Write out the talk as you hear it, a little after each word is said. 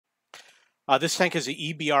This tank is the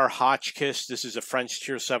EBR Hotchkiss. This is a French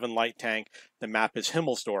Tier 7 light tank. The map is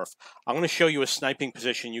Himmelsdorf. I'm going to show you a sniping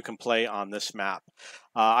position you can play on this map.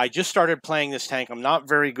 I just started playing this tank. I'm not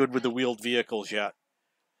very good with the wheeled vehicles yet.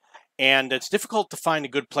 And it's difficult to find a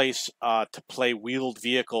good place to play wheeled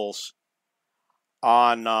vehicles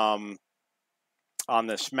on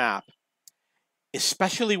this map,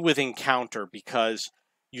 especially with encounter, because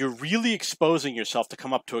you're really exposing yourself to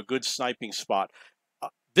come up to a good sniping spot.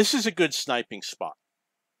 This is a good sniping spot,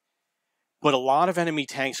 but a lot of enemy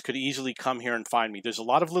tanks could easily come here and find me. There's a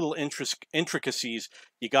lot of little intricacies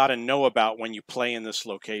you got to know about when you play in this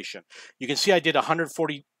location. You can see I did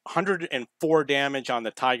 104 damage on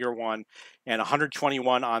the Tiger 1 and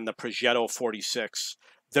 121 on the Progetto 46.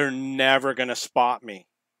 They're never going to spot me.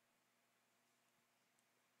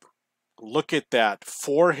 Look at that.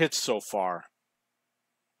 4 hits so far.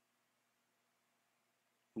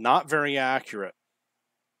 Not very accurate.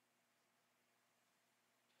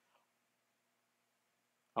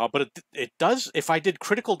 But it does. If I did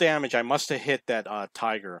critical damage, I must have hit that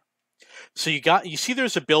Tiger. So you see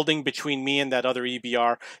there's a building between me and that other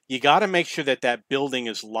EBR. You got to make sure that that building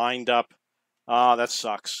is lined up. That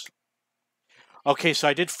sucks. Okay, so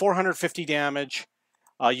I did 450 damage.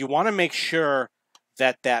 You want to make sure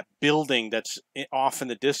that that building that's off in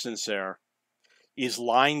the distance there is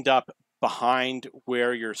lined up behind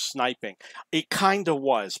where you're sniping. It kind of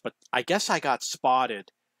was, but I guess I got spotted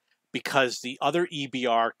because the other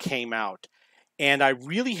EBR came out. And I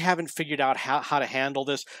really haven't figured out how to handle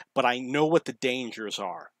this, but I know what the dangers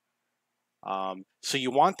are. So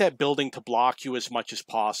you want that building to block you as much as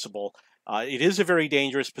possible. It is a very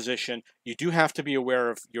dangerous position. You do have to be aware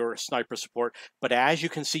of your sniper support, but as you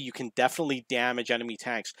can see, you can definitely damage enemy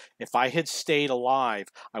tanks. If I had stayed alive,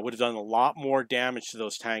 I would have done a lot more damage to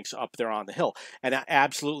those tanks up there on the hill. And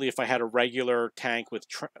absolutely, if I had a regular tank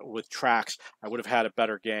with tracks, I would have had a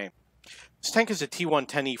better game. This tank is a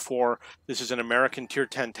T110E4. This is an American Tier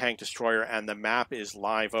 10 tank destroyer, and the map is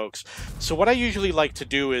Live Oaks. So what I usually like to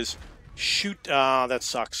do is shoot... that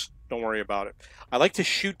sucks. Don't worry about it. I like to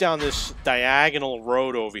shoot down this diagonal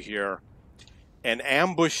road over here and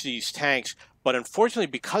ambush these tanks. But unfortunately,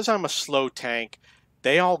 because I'm a slow tank,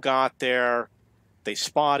 they all got there. They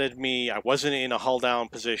spotted me. I wasn't in a hull-down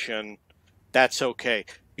position. That's okay,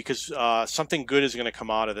 because something good is going to come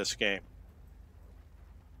out of this game.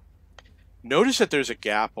 Notice that there's a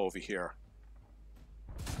gap over here.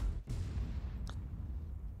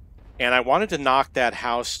 And I wanted to knock that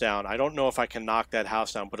house down. I don't know if I can knock that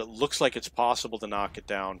house down, but it looks like it's possible to knock it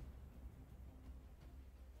down.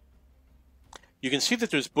 You can see that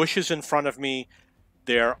there's bushes in front of me.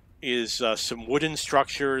 There is some wooden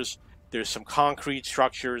structures. There's some concrete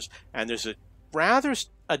structures. And there's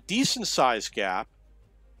a decent-sized gap.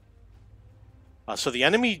 So the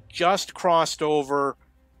enemy just crossed over.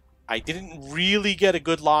 I didn't really get a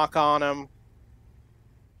good lock on him.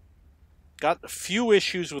 Got a few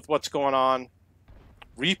issues with what's going on.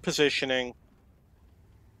 Repositioning.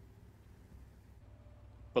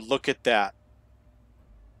 But look at that.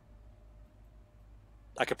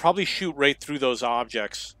 I could probably shoot right through those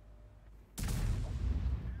objects.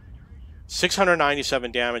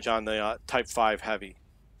 697 damage on the Type 5 Heavy.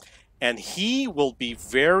 And he will be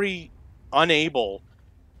very unable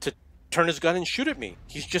to turn his gun and shoot at me.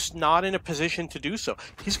 He's just not in a position to do so.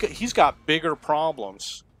 He's got bigger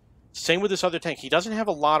problems. Same with this other tank. He doesn't have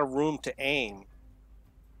a lot of room to aim.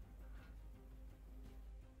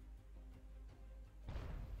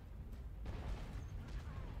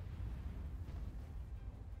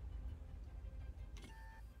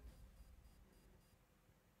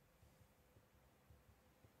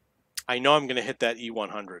 I know I'm going to hit that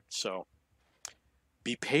E100, so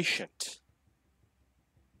be patient.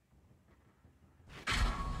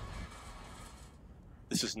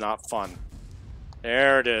 This is not fun.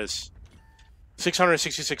 There it is.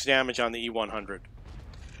 666 damage on the E100.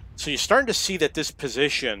 So you're starting to see that this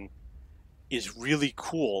position is really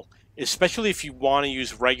cool, especially if you want to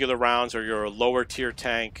use regular rounds or you're a lower tier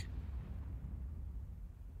tank.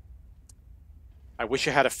 I wish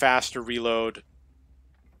I had a faster reload.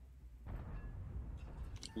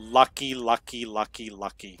 Lucky, lucky, lucky,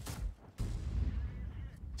 lucky.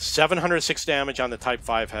 706 damage on the Type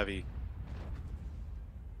 5 Heavy.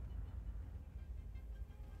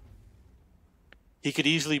 He could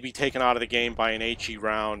easily be taken out of the game by an HE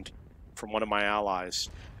round from one of my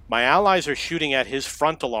allies. My allies are shooting at his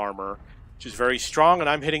frontal armor, which is very strong, and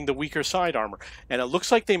I'm hitting the weaker side armor. And it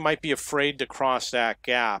looks like they might be afraid to cross that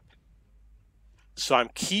gap. So I'm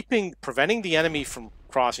preventing the enemy from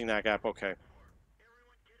crossing that gap. Okay.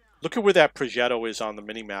 Look at where that progetto is on the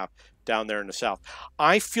mini-map down there in the south.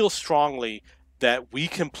 I feel strongly that we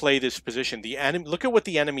can play this position. The enemy, look at what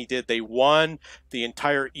the enemy did. They won the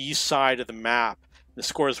entire east side of the map. The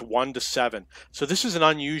score is 1-7. So this is an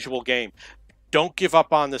unusual game. Don't give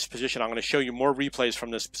up on this position. I'm going to show you more replays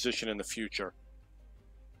from this position in the future.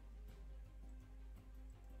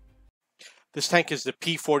 This tank is the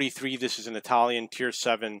P43. This is an Italian Tier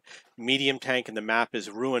 7 medium tank, and the map is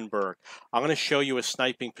Ruinberg. I'm going to show you a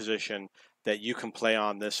sniping position that you can play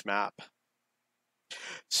on this map.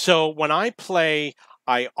 So when I play,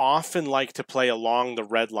 I often like to play along the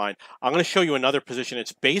red line. I'm going to show you another position.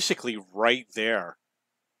 It's basically right there.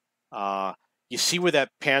 You see where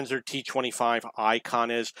that Panzer T25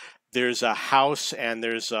 icon is? There's a house and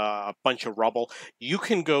there's a bunch of rubble. You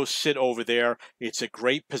can go sit over there. It's a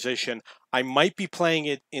great position. I might be playing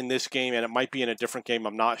it in this game and it might be in a different game.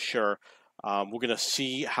 I'm not sure. We're going to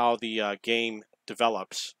see how the game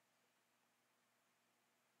develops.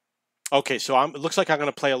 Okay, so it looks like I'm going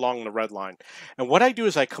to play along the red line. And what I do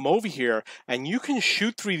is I come over here and you can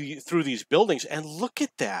shoot through these buildings and look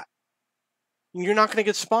at that. You're not going to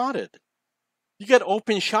get spotted. You get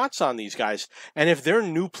open shots on these guys. And if they're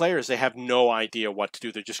new players, they have no idea what to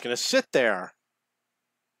do. They're just going to sit there.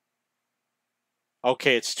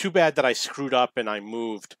 Okay, it's too bad that I screwed up and I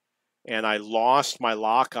moved. And I lost my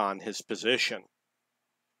lock on his position.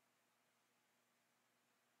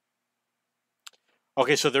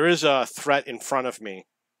 Okay, so there is a threat in front of me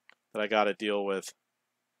that I got to deal with.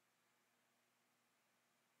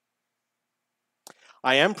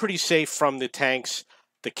 I am pretty safe from the tanks.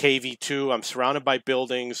 The KV2, I'm surrounded by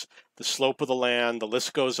buildings, the slope of the land, the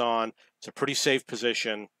list goes on. It's a pretty safe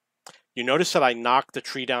position. You notice that I knocked the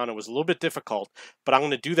tree down. It was a little bit difficult, but I'm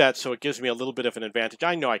going to do that so it gives me a little bit of an advantage.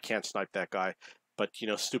 I know I can't snipe that guy, but, you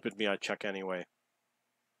know, stupid me, I'd check anyway.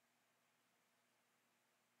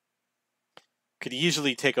 Could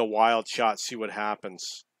easily take a wild shot, see what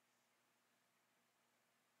happens.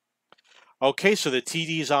 Okay, so the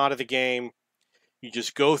TD's out of the game. You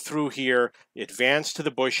just go through here, advance to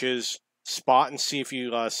the bushes, spot and see if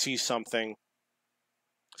you see something.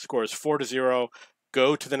 Score is 4-0.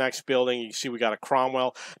 Go to the next building. You see we got a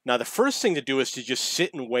Cromwell. Now the first thing to do is to just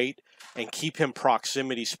sit and wait and keep him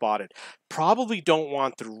proximity spotted. Probably don't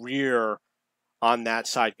want the rear on that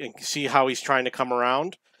side. And see how he's trying to come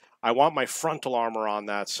around? I want my frontal armor on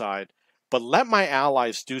that side. But let my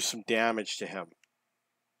allies do some damage to him.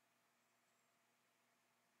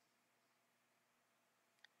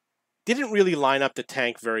 Didn't really line up the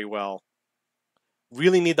tank very well.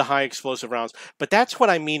 Really need the high explosive rounds. But that's what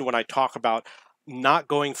I mean when I talk about not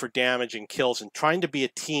going for damage and kills and trying to be a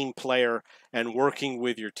team player and working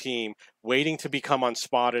with your team, waiting to become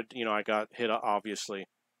unspotted. You know, I got hit, obviously.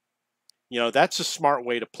 You know, that's a smart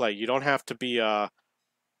way to play. You don't have to be a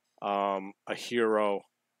hero.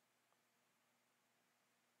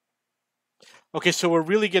 Okay, so we're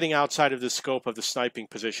really getting outside of the scope of the sniping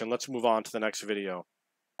position. Let's move on to the next video.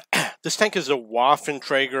 This tank is a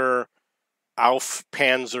Waffenträger Auf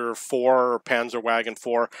Panzer 4 or Panzerwagen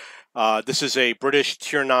 4. This is a British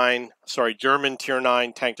Tier 9, sorry, German Tier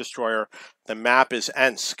 9 tank destroyer. The map is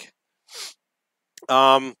Ensk.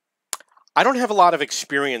 I don't have a lot of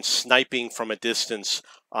experience sniping from a distance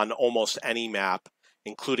on almost any map,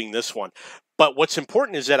 including this one. But what's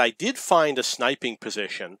important is that I did find a sniping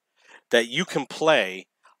position that you can play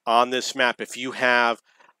on this map if you have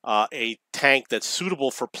a tank that's suitable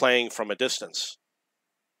for playing from a distance.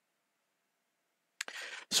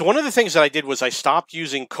 So one of the things that I did was I stopped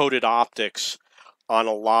using coated optics on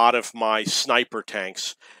a lot of my sniper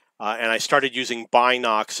tanks, and I started using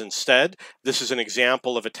binocs instead. This is an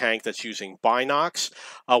example of a tank that's using binocs.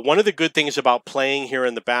 One of the good things about playing here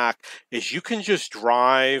in the back is you can just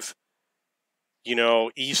drive, you know,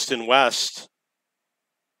 east and west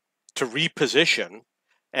to reposition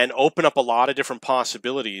and open up a lot of different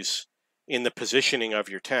possibilities in the positioning of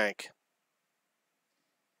your tank.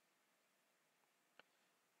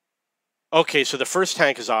 Okay, so the first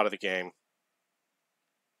tank is out of the game.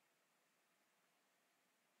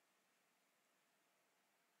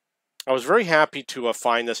 I was very happy to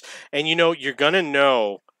find this. And you know, you're going to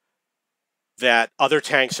know that other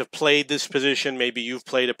tanks have played this position. Maybe you've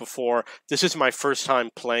played it before. This is my first time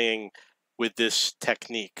playing with this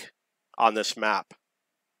technique on this map.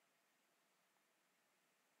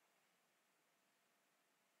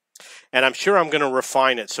 And I'm sure I'm going to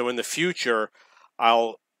refine it. So in the future,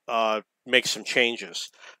 I'll make some changes.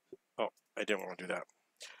 Oh, I didn't want to do that.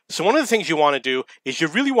 So one of the things you want to do is you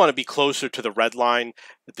really want to be closer to the red line.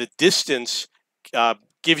 The distance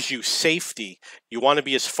gives you safety. You want to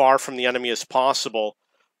be as far from the enemy as possible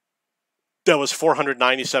That was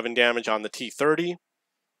 497 damage on the T-30.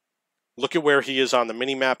 Look at where he is on the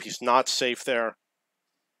minimap. He's not safe there.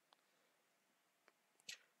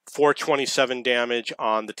 427 damage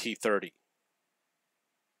on the T-30.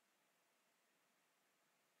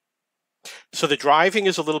 So the driving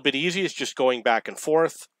is a little bit easy. It's just going back and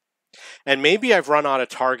forth. And maybe I've run out of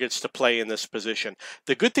targets to play in this position.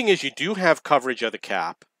 The good thing is you do have coverage of the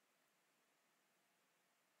cap.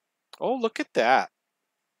 Oh, look at that.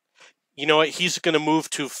 You know what? He's going to move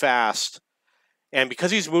too fast. And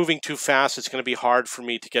because he's moving too fast, it's going to be hard for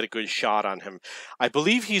me to get a good shot on him. I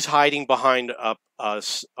believe he's hiding behind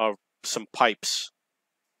some pipes.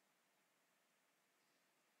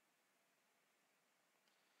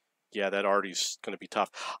 Yeah, that already's going to be tough.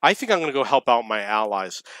 I think I'm going to go help out my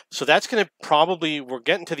allies. So that's going to probably, we're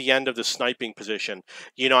getting to the end of the sniping position.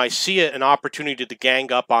 You know, I see an opportunity to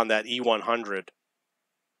gang up on that E100.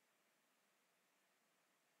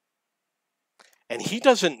 And he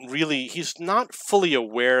doesn't really, he's not fully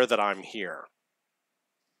aware that I'm here.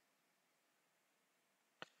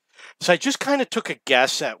 So I just kind of took a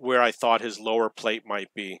guess at where I thought his lower plate might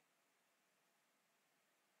be.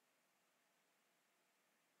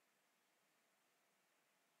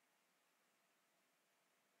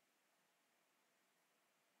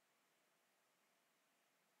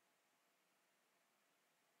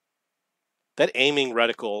 That aiming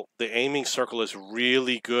reticle, the aiming circle is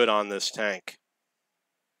really good on this tank.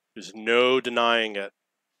 There's no denying it.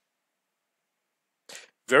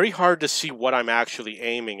 Very hard to see what I'm actually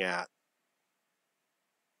aiming at.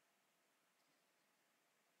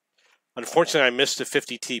 Unfortunately, I missed a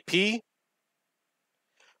 50 TP.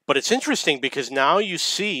 But it's interesting because now you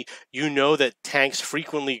see, you know that tanks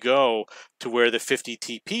frequently go to where the 50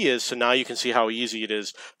 TP is. So now you can see how easy it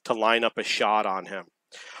is to line up a shot on him.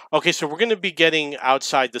 Okay, so we're going to be getting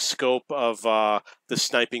outside the scope of the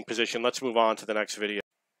sniping position. Let's move on to the next video.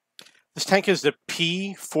 This tank is the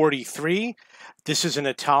P43. This is an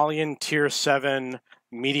Italian Tier 7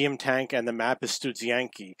 medium tank, and the map is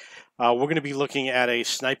Studzianki. We're going to be looking at a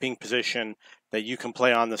sniping position that you can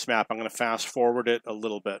play on this map. I'm going to fast forward it a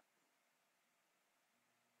little bit.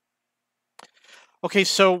 Okay,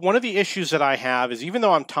 so one of the issues that I have is even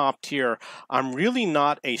though I'm top tier, I'm really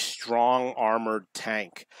not a strong armored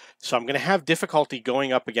tank. So I'm going to have difficulty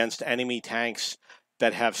going up against enemy tanks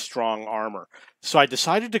that have strong armor. So I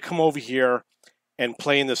decided to come over here and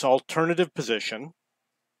play in this alternative position.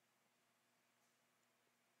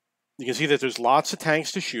 You can see that there's lots of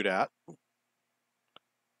tanks to shoot at.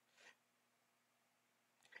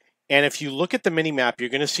 And if you look at the mini-map, you're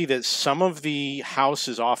going to see that some of the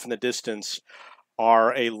houses off in the distance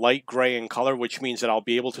are a light gray in color, which means that I'll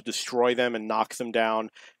be able to destroy them and knock them down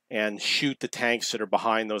and shoot the tanks that are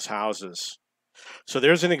behind those houses. So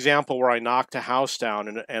there's an example where I knocked a house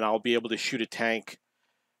down and I'll be able to shoot a tank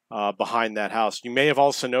behind that house. You may have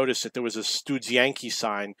also noticed that there was a Studzianki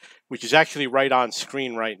sign, which is actually right on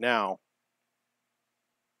screen right now.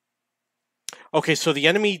 Okay, so the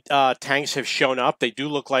enemy tanks have shown up. They do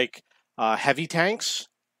look like heavy tanks.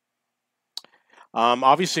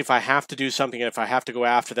 Obviously, if I have to do something, if I have to go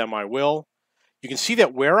after them, I will. You can see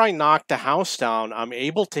that where I knocked the house down, I'm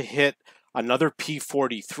able to hit another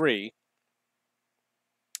P43.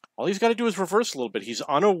 All he's got to do is reverse a little bit. He's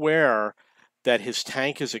unaware that his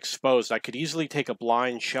tank is exposed. I could easily take a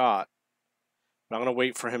blind shot, but I'm going to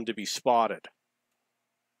wait for him to be spotted.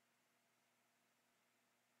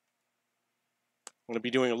 I'm going to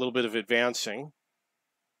be doing a little bit of advancing.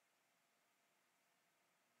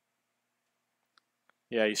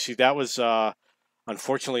 Yeah, you see that was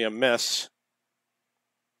unfortunately a miss.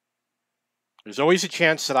 There's always a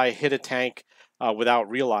chance that I hit a tank without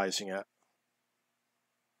realizing it.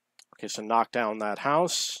 Okay, so knock down that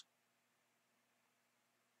house.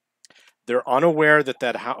 They're unaware that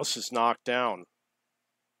that house is knocked down.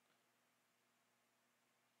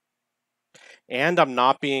 And I'm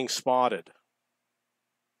not being spotted.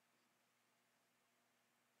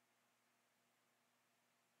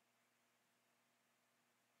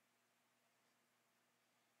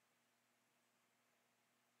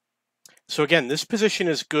 So again, this position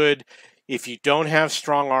is good if you don't have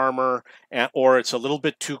strong armor or it's a little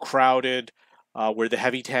bit too crowded where the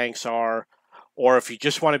heavy tanks are, or if you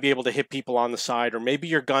just want to be able to hit people on the side, or maybe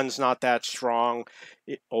your gun's not that strong,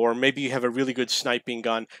 or maybe you have a really good sniping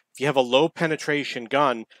gun. If you have a low penetration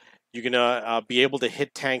gun, you're going to be able to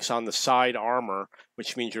hit tanks on the side armor,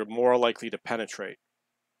 which means you're more likely to penetrate.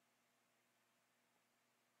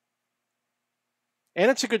 And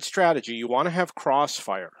it's a good strategy. You want to have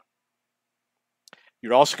crossfire.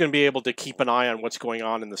 You're also going to be able to keep an eye on what's going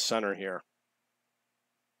on in the center here.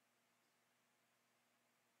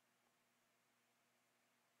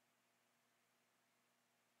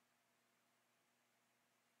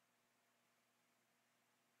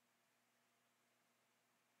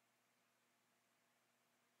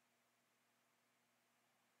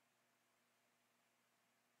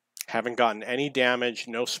 Haven't gotten any damage,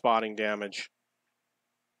 no spotting damage.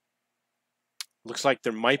 Looks like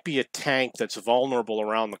there might be a tank that's vulnerable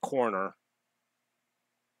around the corner.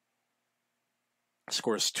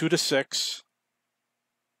 Scores 2-6.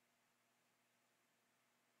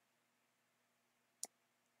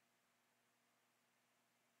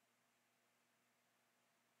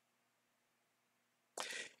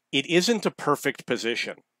 It isn't a perfect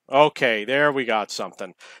position. Okay, there we got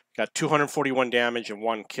something. Got 241 damage and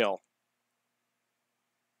 1 kill.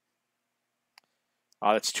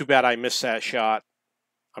 That's too bad I missed that shot.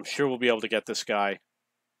 I'm sure we'll be able to get this guy.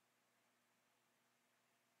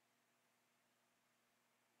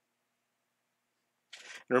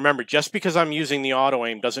 And remember, just because I'm using the auto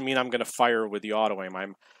aim doesn't mean I'm going to fire with the auto aim.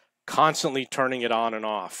 I'm constantly turning it on and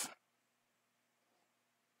off.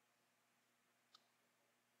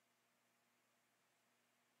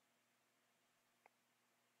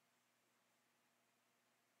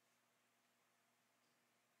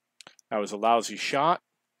 That was a lousy shot.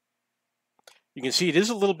 You can see it is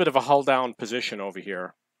a little bit of a hull down position over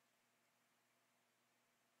here.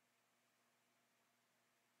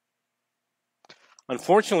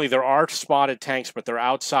 Unfortunately, there are spotted tanks, but they're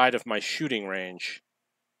outside of my shooting range.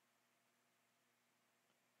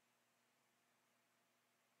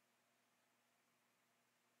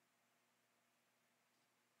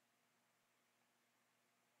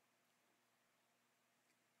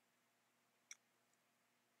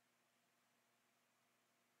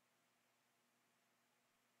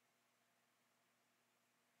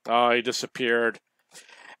 Oh, he disappeared.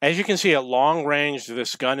 As you can see, at long range,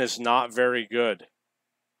 this gun is not very good.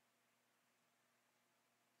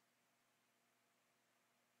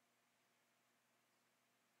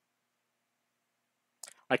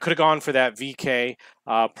 I could have gone for that VK.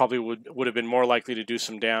 Probably would have been more likely to do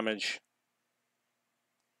some damage.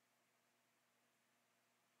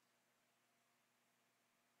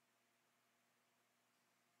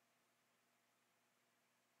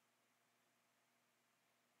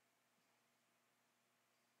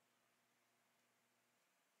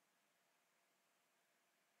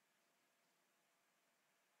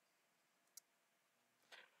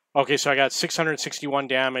 Okay, so I got 661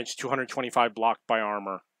 damage, 225 blocked by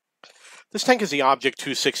armor. This tank is the Object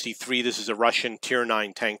 263. This is a Russian Tier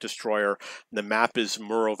 9 tank destroyer. The map is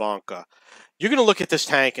Murovanka. You're going to look at this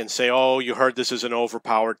tank and say, oh, you heard this is an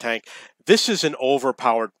overpowered tank. This is an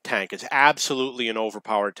overpowered tank. It's absolutely an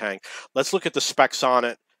overpowered tank. Let's look at the specs on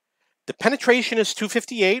it. The penetration is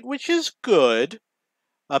 258, which is good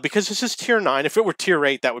because this is Tier 9. If it were Tier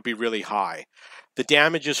 8, that would be really high. The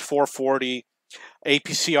damage is 440.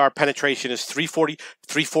 APCR penetration is 340.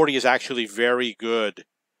 340 is actually very good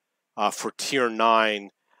for Tier 9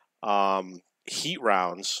 heat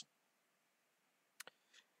rounds.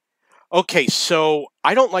 Okay, so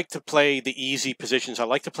I don't like to play the easy positions. I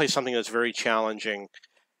like to play something that's very challenging.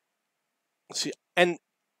 Let's see, and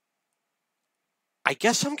I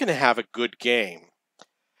guess I'm going to have a good game.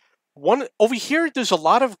 Over here, there's a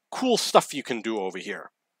lot of cool stuff you can do over here.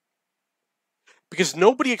 Because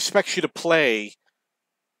nobody expects you to play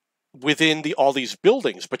within all these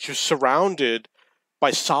buildings, but you're surrounded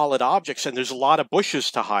by solid objects, and there's a lot of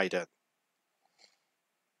bushes to hide in.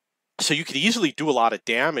 So you could easily do a lot of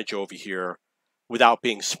damage over here without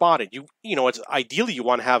being spotted. You know, it's ideally you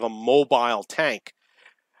want to have a mobile tank,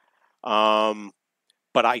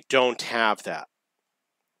 but I don't have that.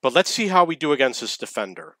 But let's see how we do against this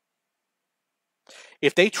defender.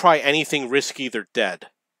 If they try anything risky, they're dead.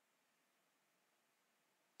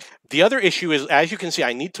 The other issue is, as you can see,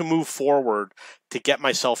 I need to move forward to get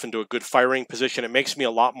myself into a good firing position. It makes me a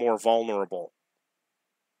lot more vulnerable.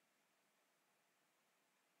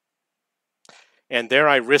 And there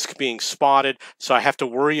I risk being spotted, so I have to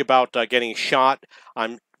worry about getting shot.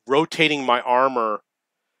 I'm rotating my armor.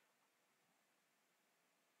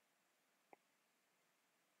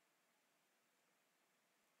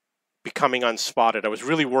 Becoming unspotted. I was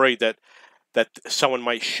really worried that someone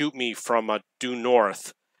might shoot me from due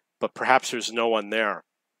north, but perhaps there's no one there.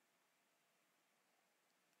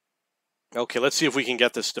 Okay, let's see if we can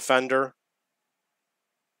get this defender.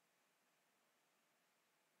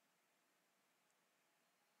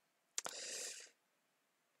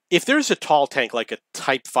 If there's a tall tank like a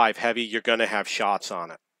Type 5 Heavy, you're going to have shots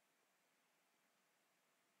on it.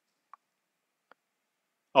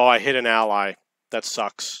 Oh, I hit an ally. That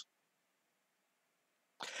sucks.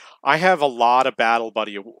 I have a lot of Battle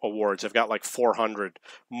Buddy awards. I've got like 400,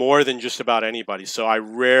 more than just about anybody, so I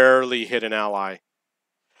rarely hit an ally.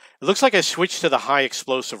 It looks like I switched to the high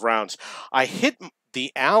explosive rounds. I hit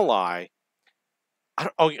the ally.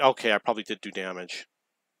 Oh, okay, I probably did do damage.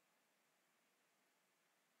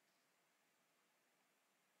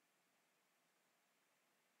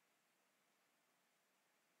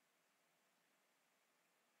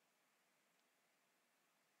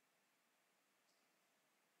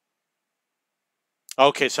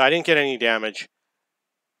 Okay, so I didn't get any damage.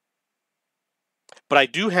 But I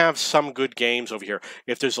do have some good games over here.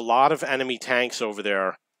 If there's a lot of enemy tanks over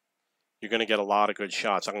there, you're going to get a lot of good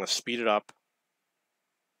shots. I'm going to speed it up.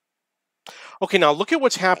 Okay, now look at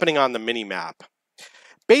what's happening on the mini-map.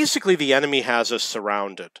 Basically, the enemy has us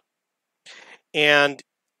surrounded. And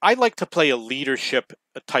I like to play a leadership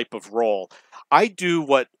type of role. I do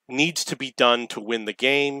what needs to be done to win the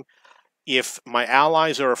game. If my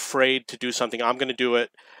allies are afraid to do something, I'm going to do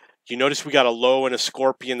it. You notice we got a low and a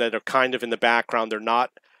scorpion that are kind of in the background. They're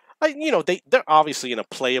not, they're obviously in a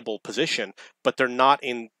playable position, but they're not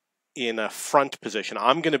in a front position.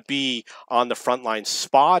 I'm going to be on the front line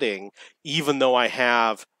spotting, even though I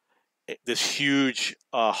have this huge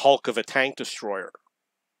hulk of a tank destroyer.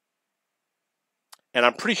 And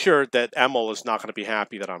I'm pretty sure that Emil is not going to be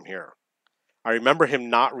happy that I'm here. I remember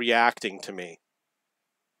him not reacting to me.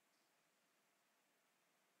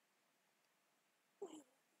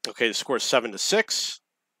 Okay, the score is 7-6.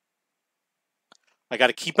 I got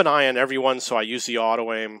to keep an eye on everyone, so I use the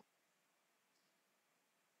auto aim.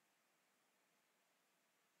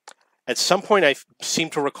 At some point, I seem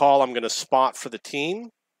to recall I'm going to spot for the team.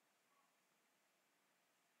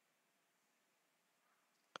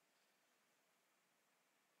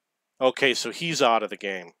 Okay, so he's out of the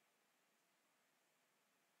game.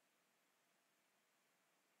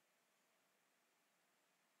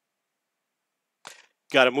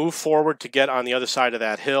 Got to move forward to get on the other side of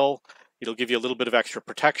that hill. It'll give you a little bit of extra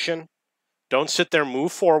protection. Don't sit there.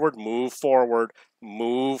 Move forward, move forward,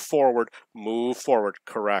 move forward, move forward.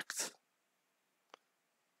 Correct.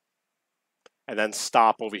 And then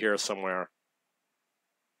stop over here somewhere.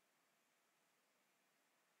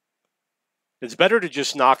 It's better to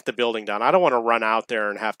just knock the building down. I don't want to run out there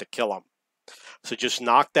and have to kill him. So just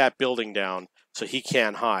knock that building down so he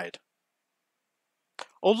can't hide.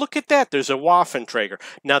 Oh, look at that. There's a Waffenträger.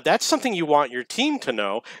 Now, that's something you want your team to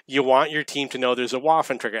know. You want your team to know there's a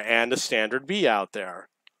Waffenträger and a Standard B out there.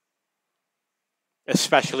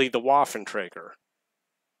 Especially the Waffenträger.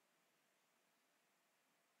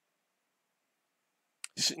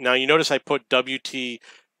 Now, you notice I put WT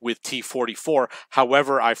with T44.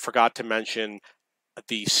 However, I forgot to mention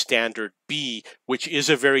the Standard B, which is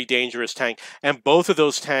a very dangerous tank. And both of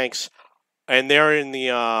those tanks, and they're in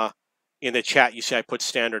the chat, you see I put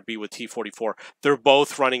Standard B with T44. They're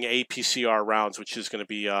both running APCR rounds, which is going to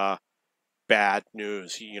be bad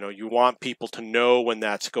news. You want people to know when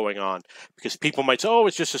that's going on, because people might say, oh,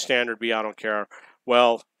 it's just a Standard B, I don't care.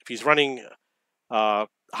 Well, if he's running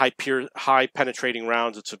high penetrating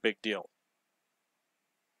rounds, it's a big deal.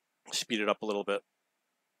 Speed it up a little bit.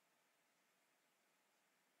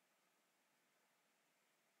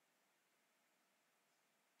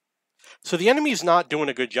 So the enemy's not doing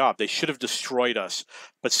a good job. They should have destroyed us.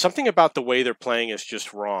 But something about the way they're playing is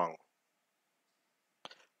just wrong.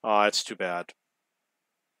 It's too bad.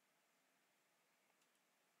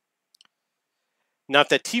 Now, if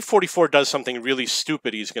that T44 does something really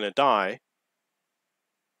stupid, he's going to die.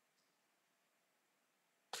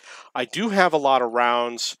 I do have a lot of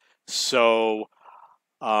rounds, so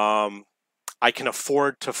I can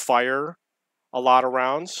afford to fire a lot of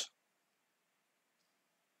rounds.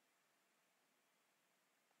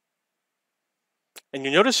 And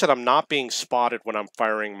you notice that I'm not being spotted when I'm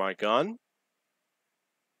firing my gun.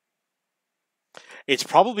 It's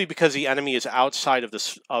probably because the enemy is outside of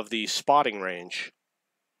the spotting range.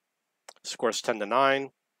 Score's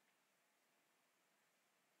 10-9.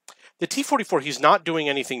 The T44, he's not doing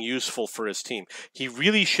anything useful for his team. He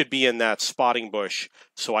really should be in that spotting bush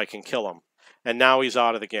so I can kill him. And now he's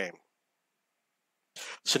out of the game.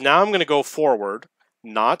 So now I'm going to go forward,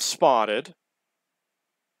 not spotted.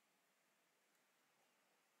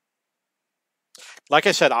 Like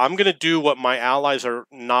I said, I'm going to do what my allies are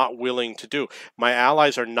not willing to do. My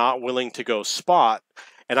allies are not willing to go spot,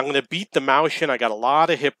 and I'm going to beat the Maushin. I got a lot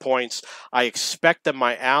of hit points. I expect that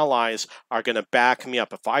my allies are going to back me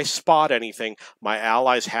up. If I spot anything, my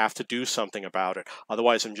allies have to do something about it.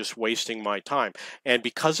 Otherwise, I'm just wasting my time. And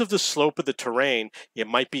because of the slope of the terrain, it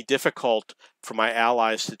might be difficult for my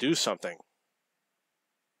allies to do something.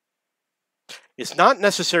 It's not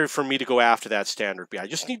necessary for me to go after that Standard B. I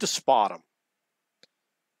just need to spot them.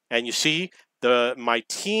 And you see, my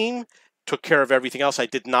team took care of everything else. I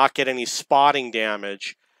did not get any spotting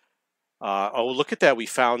damage. Oh, look at that. We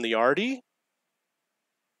found the Artie.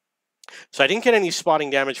 So I didn't get any spotting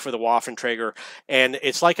damage for the Waffenträger. And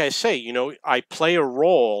it's like I say, I play a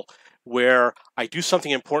role where I do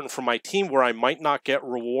something important for my team where I might not get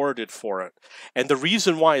rewarded for it. And the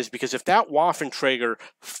reason why is because if that Waffenträger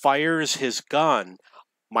fires his gun,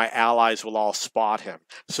 my allies will all spot him.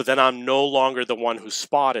 So then I'm no longer the one who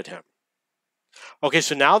spotted him. Okay,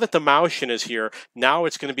 so now that the Maotian is here, now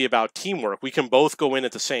it's going to be about teamwork. We can both go in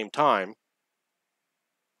at the same time.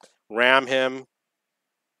 Ram him.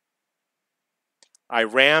 I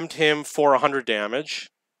rammed him for 100 damage.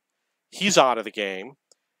 He's out of the game.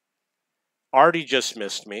 Artie just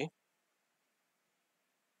missed me.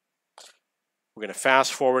 We're going to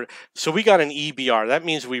fast forward. So we got an EBR. That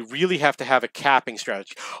means we really have to have a capping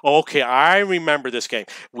strategy. Okay, I remember this game.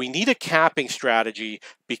 We need a capping strategy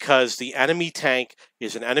because the enemy tank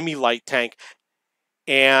is an enemy light tank.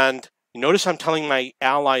 And notice I'm telling my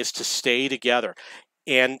allies to stay together.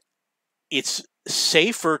 And it's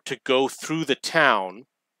safer to go through the town,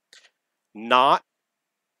 not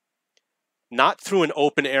through an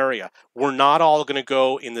open area. We're not all going to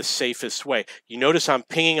go in the safest way. You notice I'm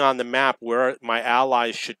pinging on the map where my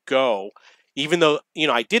allies should go, even though,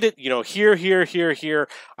 I did it, here, here, here, here.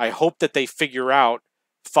 I hope that they figure out,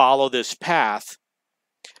 follow this path,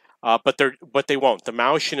 but they won't. The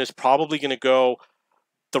Maotian is probably going to go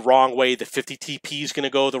the wrong way. The 50 TP is going to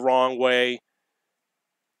go the wrong way.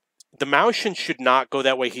 The Maotian should not go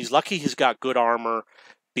that way. He's lucky he's got good armor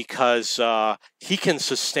because he can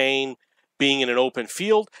sustain being in an open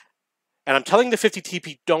field. And I'm telling the 50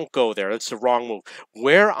 TP, don't go there. That's the wrong move.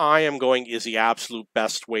 Where I am going is the absolute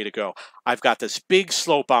best way to go. I've got this big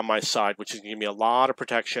slope on my side, which is going to give me a lot of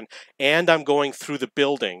protection, and I'm going through the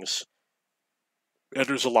buildings. And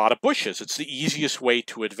there's a lot of bushes. It's the easiest way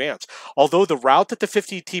to advance. Although the route that the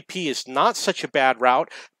 50 TP is not such a bad route,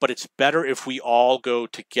 but it's better if we all go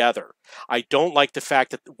together. I don't like the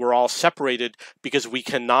fact that we're all separated because we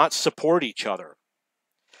cannot support each other.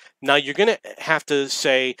 Now, you're going to have to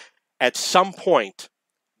say, at some point,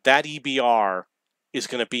 that EBR is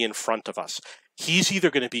going to be in front of us. He's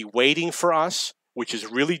either going to be waiting for us, which is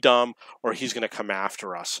really dumb, or he's going to come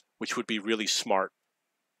after us, which would be really smart.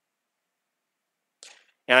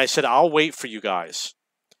 And I said, I'll wait for you guys,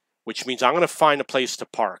 which means I'm going to find a place to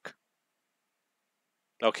park.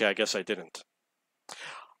 Okay, I guess I didn't.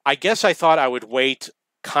 I guess I thought I would wait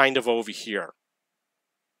kind of over here.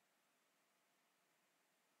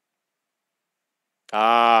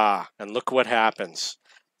 Ah, and look what happens.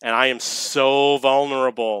 And I am so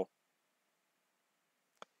vulnerable.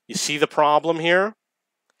 You see the problem here?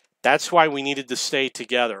 That's why we needed to stay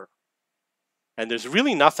together. And there's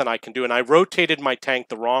really nothing I can do. And I rotated my tank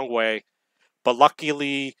the wrong way. But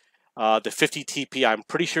luckily, the 50 TP, I'm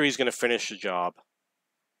pretty sure he's going to finish the job.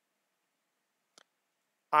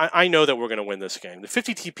 I know that we're going to win this game. The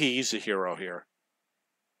 50 TP, he's the hero here.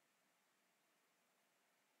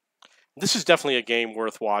 This is definitely a game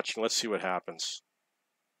worth watching. Let's see what happens.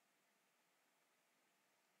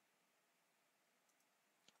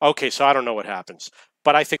 Okay, so I don't know what happens,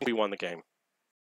 but I think we won the game.